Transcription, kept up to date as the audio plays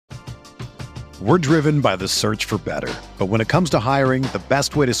We're driven by the search for better. But when it comes to hiring, the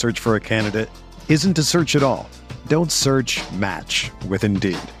best way to search for a candidate isn't to search at all. Don't search, match with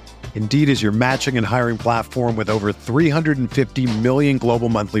Indeed. Indeed is your matching and hiring platform with over 350 million global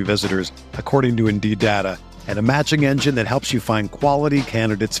monthly visitors, according to Indeed data, and a matching engine that helps you find quality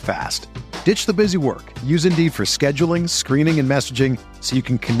candidates fast. Ditch the busy work. Use Indeed for scheduling, screening, and messaging so you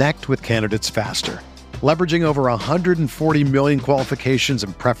can connect with candidates faster. Leveraging over 140 million qualifications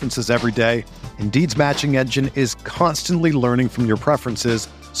and preferences every day, Indeed's matching engine is constantly learning from your preferences,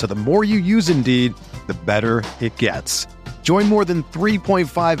 so the more you use Indeed, the better it gets. Join more than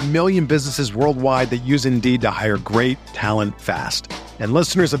 3.5 million businesses worldwide that use Indeed to hire great talent fast. And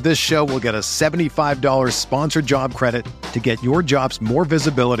listeners of this show will get a $75 sponsored job credit to get your jobs more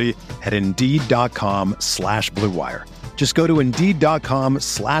visibility at Indeed.com/Blue Wire. Just go to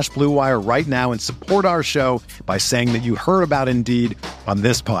Indeed.com/Blue Wire right now and support our show by saying that you heard about Indeed on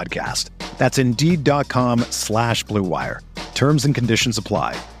this podcast. That's Indeed.com/Blue Wire. Terms and conditions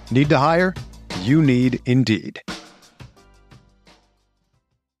apply. Need to hire? You need Indeed.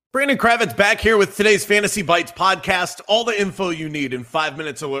 Brandon Kravitz back here with today's Fantasy Bites podcast. All the info you need in 5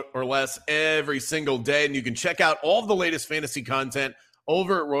 minutes or less every single day. And you can check out all of the latest fantasy content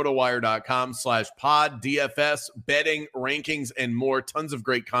over at rotowire.com/pod, DFS, betting, rankings, and more. Tons of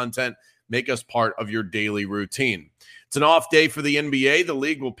great content. Make us part of your daily routine. It's an off day for the NBA. The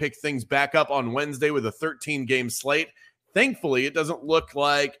league will pick things back up on Wednesday with a 13-game slate. Thankfully, it doesn't look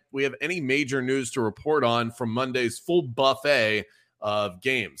like we have any major news to report on from Monday's full buffet of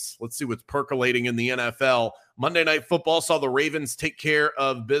games. Let's see what's percolating in the NFL. Monday Night Football saw the Ravens take care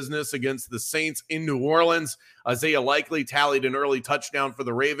of business against the Saints in New Orleans. Isaiah Likely tallied an early touchdown for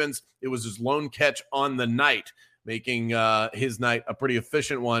the Ravens. It was his lone catch on the night, making his night a pretty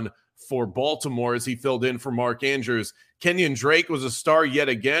efficient one for Baltimore as he filled in for Mark Andrews. Kenyon Drake was a star yet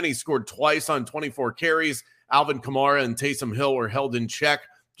again. He scored twice on 24 carries. Alvin Kamara and Taysom Hill were held in check,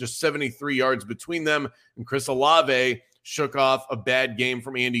 just 73 yards between them. And Chris Olave shook off a bad game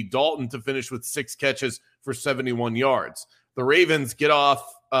from Andy Dalton to finish with 6 catches for 71 yards. The Ravens get off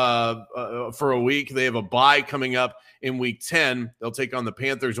for a week. They have a bye coming up in week 10. They'll take on the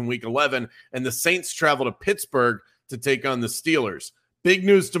Panthers in week 11. And the Saints travel to Pittsburgh to take on the Steelers. Big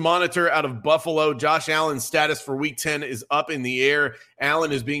news to monitor out of Buffalo. Josh Allen's status for week 10 is up in the air.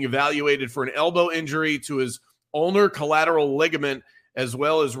 Allen is being evaluated for an elbow injury to his ulnar collateral ligament as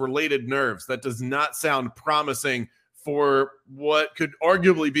well as related nerves. That does not sound promising for what could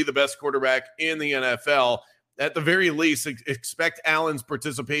arguably be the best quarterback in the NFL. At the very least, expect Allen's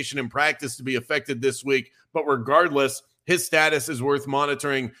participation in practice to be affected this week. But regardless, his status is worth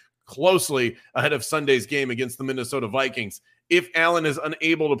monitoring closely ahead of Sunday's game against the Minnesota Vikings. If Allen is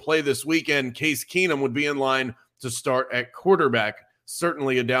unable to play this weekend, Case Keenum would be in line to start at quarterback.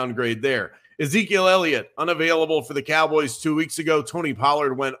 Certainly a downgrade there. Ezekiel Elliott, unavailable for the Cowboys 2 weeks ago. Tony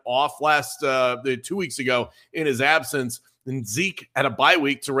Pollard went off 2 weeks ago in his absence. And Zeke had a bye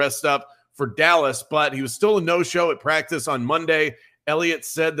week to rest up for Dallas, but he was still a no-show at practice on Monday. Elliott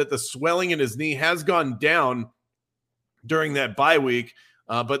said that the swelling in his knee has gone down during that bye week,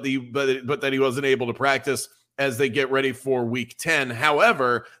 but that he wasn't able to practice as they get ready for week 10.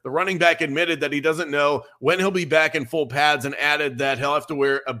 However, the running back admitted that he doesn't know when he'll be back in full pads and added that he'll have to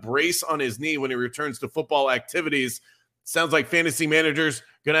wear a brace on his knee when he returns to football activities. Sounds like fantasy managers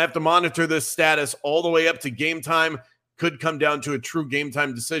going to have to monitor this status all the way up to game time. Could come down to a true game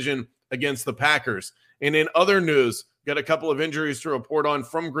time decision against the Packers. And in other news, got a couple of injuries to report on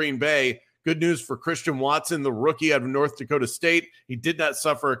from Green Bay. Good news for Christian Watson, the rookie out of North Dakota State. He did not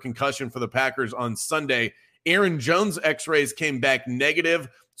suffer a concussion for the Packers on Sunday. Aaron Jones' x-rays came back negative,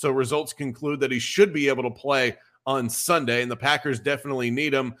 so results conclude that he should be able to play on Sunday, and the Packers definitely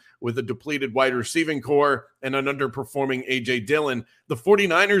need him with a depleted wide receiving core and an underperforming A.J. Dillon. The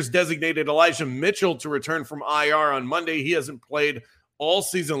 49ers designated Elijah Mitchell to return from IR on Monday. He hasn't played all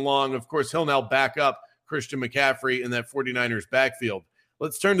season long. Of course, he'll now back up Christian McCaffrey in that 49ers backfield.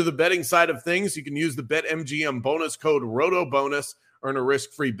 Let's turn to the betting side of things. You can use the BetMGM bonus code ROTOBONUS, earn a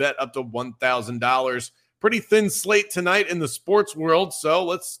risk-free bet up to $1,000. Pretty thin slate tonight in the sports world, so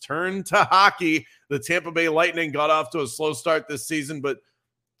let's turn to hockey. The Tampa Bay Lightning got off to a slow start this season, but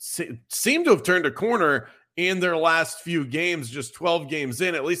seem to have turned a corner in their last few games, just 12 games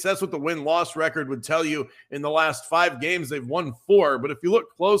in. At least that's what the win-loss record would tell you. In the last 5 games, they've won 4. But if you look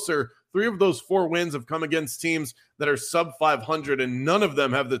closer, 3 of those 4 wins have come against teams that are sub 500, and none of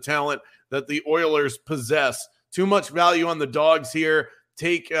them have the talent that the Oilers possess. Too much value on the dogs here.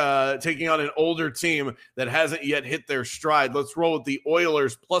 Taking on an older team that hasn't yet hit their stride. Let's roll with the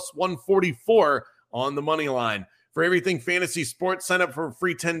Oilers plus 144 on the money line. For everything fantasy sports, sign up for a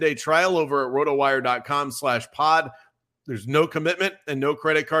free 10-day trial over at rotowire.com/pod. There's no commitment and no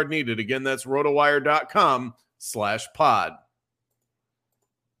credit card needed. Again, that's rotowire.com/pod.